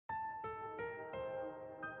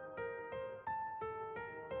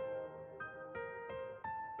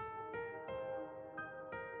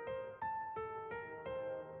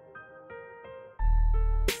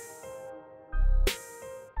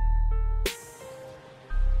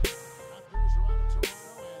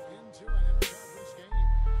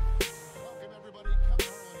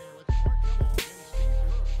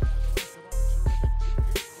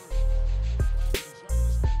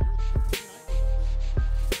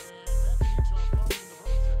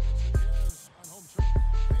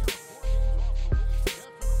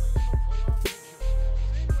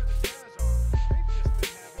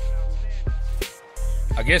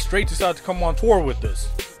guess Drake decided to come on tour with us.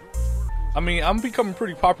 I mean, I'm becoming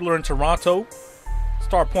pretty popular in Toronto.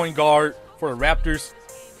 Star point guard for the Raptors.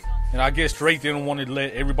 And I guess Drake didn't want to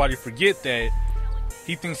let everybody forget that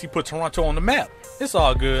he thinks he put Toronto on the map. It's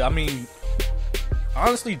all good. I mean,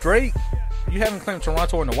 honestly, Drake, you haven't claimed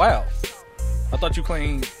Toronto in a while. I thought you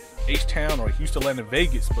claimed H-Town or Houston, Atlanta,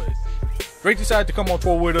 Vegas, but Drake decided to come on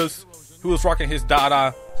tour with us. He was rocking his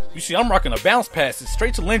Dada. You see, I'm rocking a bounce passes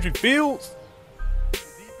straight to Landry Fields.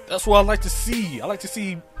 That's what I like to see. I like to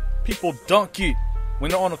see people dunk it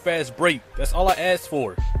when they're on a fast break. That's all I ask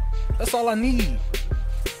for. That's all I need.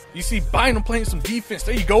 You see Bynum playing some defense.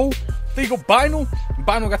 There you go. There you go, Bynum. And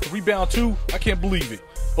Bynum got the rebound too. I can't believe it.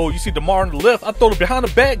 Oh, you see DeMar on the left. I throw it behind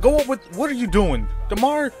the back. Go up with. What are you doing,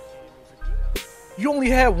 DeMar? You only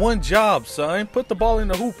had one job, son. Put the ball in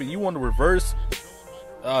the hoop and you want to reverse.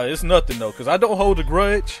 It's nothing though, because I don't hold a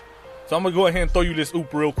grudge. So I'm gonna go ahead and throw you this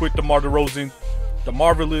oop real quick, DeMar DeRozan, the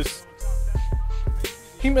marvelous.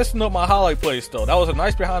 He messing up my highlight plays though. That was a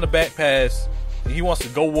nice behind the back pass. And he wants to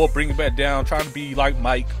go up, bring it back down, trying to be like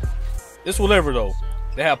Mike. It's whatever though.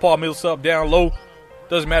 They have Paul Millsap down low.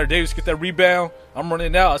 Doesn't matter. Davis get that rebound. I'm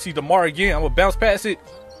running out. I see DeMar again. I'm gonna bounce past it.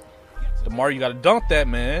 DeMar, you gotta dunk that,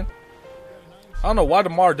 man. I don't know why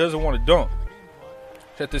DeMar doesn't want to dunk.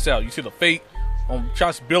 Check this out. You see the fake on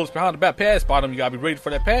Chauncey Billups behind the back pass bottom. You gotta be ready for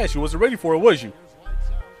that pass. You wasn't ready for it, was you?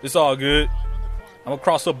 It's all good. I'm gonna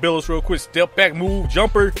cross up Billups real quick. Step back, move,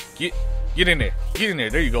 jumper. Get in there. Get in there.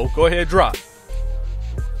 There you go. Go ahead, drop.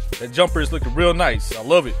 That jumper is looking real nice. I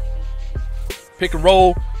love it. Pick and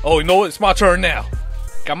roll. Oh, you know what? It's my turn now.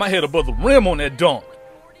 Got my head above the rim on that dunk.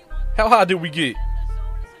 How high did we get?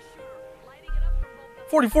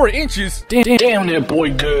 44 inches. Damn, that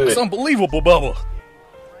boy good. It's unbelievable, Bubba.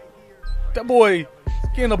 That boy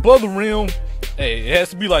getting above the rim. Hey, it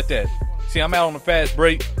has to be like that. See, I'm out on a fast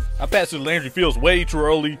break. I passed to Landry Fields way too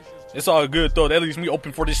early. It's all good, though. That leaves me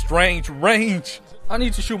open for this strange range. I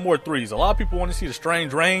need to shoot more threes. A lot of people want to see the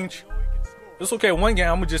strange range. It's okay. One game,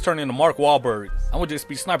 I'm going to just turn into Mark Wahlberg. I'm going to just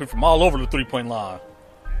be sniping from all over the three-point line.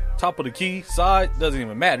 Top of the key, side, doesn't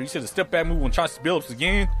even matter. You see the step-back move on Chauncey Billups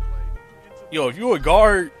again. Yo, if you're a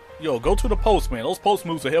guard, yo, go to the post, man. Those post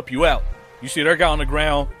moves will help you out. You see their guy on the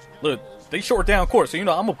ground. Look, they short down court. So, you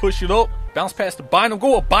know, I'm going to push it up. Bounce past the Bynum.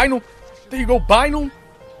 Go up, Bynum. There you go, Bynum.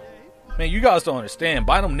 Man, you guys don't understand.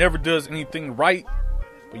 Bynum never does anything right.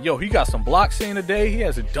 But, yo, he got some blocks in today. He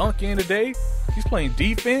has a dunk in today. He's playing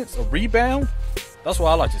defense, a rebound. That's what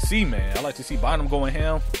I like to see, man. I like to see Bynum going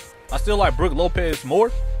ham. I still like Brook Lopez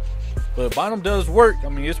more. But Bynum does work. I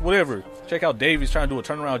mean, it's whatever. Check out Davies trying to do a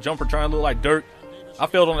turnaround jumper, trying to look like dirt. I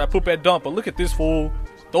failed on that put-back dunk, but look at this fool.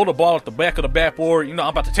 Throw the ball at the back of the backboard. You know, I'm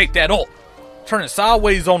about to take that off. Turn it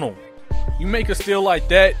sideways on him. You make a steal like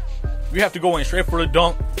that, you have to go in straight for the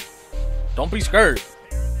dunk. Don't be scared.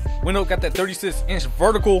 Window got that 36-inch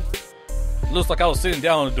vertical. Looks like I was sitting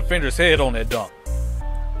down on the defender's head on that dunk.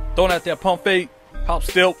 Throwing out that pump fake, hop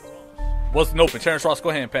step. Wasn't open. Terrence Ross, go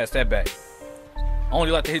ahead and pass that back. I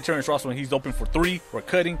only like to hit Terrence Ross when he's open for three or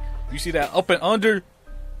cutting. You see that up and under,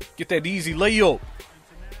 get that easy layup.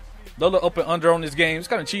 Another up and under on this game. It's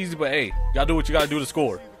kind of cheesy, but hey, you gotta do what you gotta do to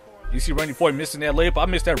score. You see Randy Foy missing that layup. I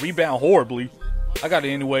missed that rebound horribly. I got it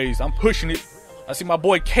anyways. I'm pushing it. I see my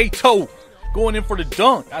boy Kato going in for the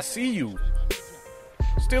dunk. I see you.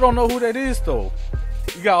 Still don't know who that is though.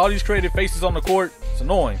 You got all these creative faces on the court. It's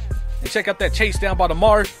annoying. And check out that chase down by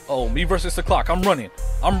DeMar. Oh, me versus the clock. I'm running.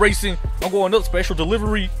 I'm racing. I'm going up. Special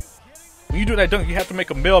delivery. When you do that dunk, you have to make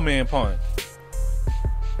a mailman punt.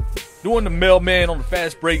 Doing the mailman on the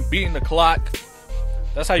fast break, beating the clock.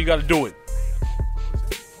 That's how you got to do it.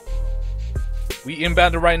 We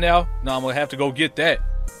inbounded right now. No, I'm going to have to go get that.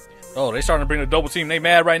 Oh, they starting to bring the double team. They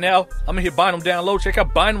mad right now. I'm going to hit Bynum down low. Check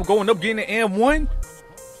out Bynum going up, getting the M1.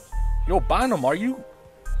 Yo, Bynum, are you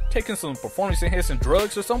taking some performance enhancing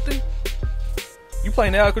drugs or something? You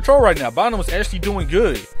playing out of control right now. Bynum is actually doing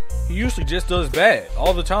good. He usually just does bad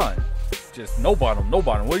all the time. Just no Bynum, no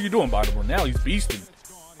Bynum. What are you doing, Bynum? Well, now he's beasting.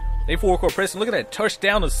 They full court pressing. Look at that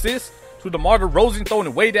touchdown assist to DeMar DeRozan throwing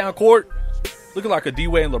it way down court. Looking like a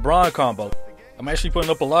D-Wade and LeBron combo. I'm actually putting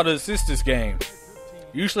up a lot of assists this game.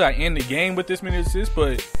 Usually I end the game with this many assists,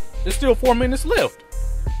 but there's still 4 minutes left.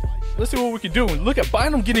 Let's see what we can do. And look at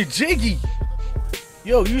Bynum getting jiggy.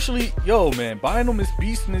 Yo, man, Bynum is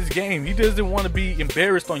beast in this game. He doesn't want to be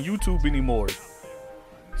embarrassed on YouTube anymore.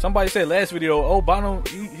 Somebody said last video, oh, Bynum,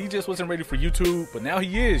 he just wasn't ready for YouTube, but now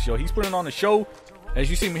he is, yo. He's putting on a show. As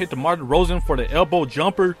you see me hit DeMar DeRozan for the elbow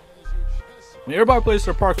jumper. When everybody plays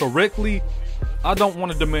their part correctly, I don't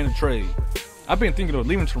want to demand a trade. I've been thinking of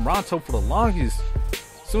leaving Toronto for the longest.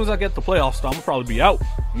 soon as I get the playoffs start, I'm gonna probably be out.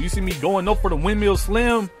 You see me going up for the windmill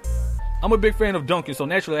slam. I'm a big fan of dunking, so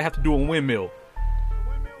naturally I have to do a windmill.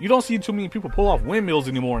 You don't see too many people pull off windmills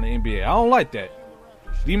anymore in the NBA. I don't like that.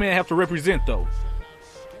 D-man have to represent though.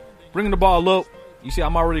 Bringing the ball up. You see,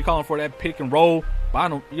 I'm already calling for that pick and roll. But I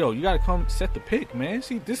don't, yo, you gotta come set the pick, man.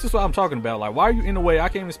 See, this is what I'm talking about. Like, why are you in the way? I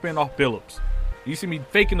can't even spin off Billups. You see me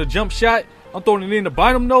faking the jump shot. I'm throwing it in to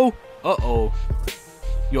bite him, though. Uh-oh.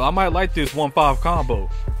 Yo, I might like this 1-5 combo.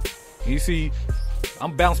 You see,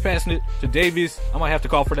 I'm bounce passing it to Davis. I might have to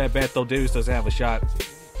call for that bat, though. Davis doesn't have a shot.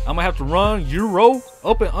 I might have to run Euro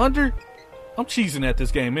up and under. I'm cheesing at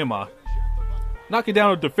this game, am I? Knocking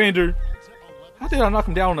down a defender. How did I knock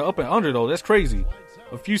him down on the up and under, though? That's crazy.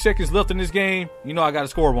 A few seconds left in this game. You know I got to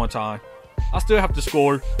score one time. I still have to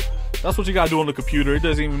score. That's what you got to do on the computer. It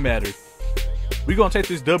doesn't even matter. We're going to take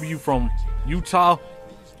this W from Utah.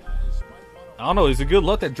 I don't know. Is it good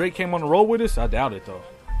luck that Drake came on the road with us? I doubt it, though.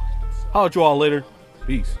 Holler at you all later.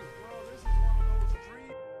 Peace.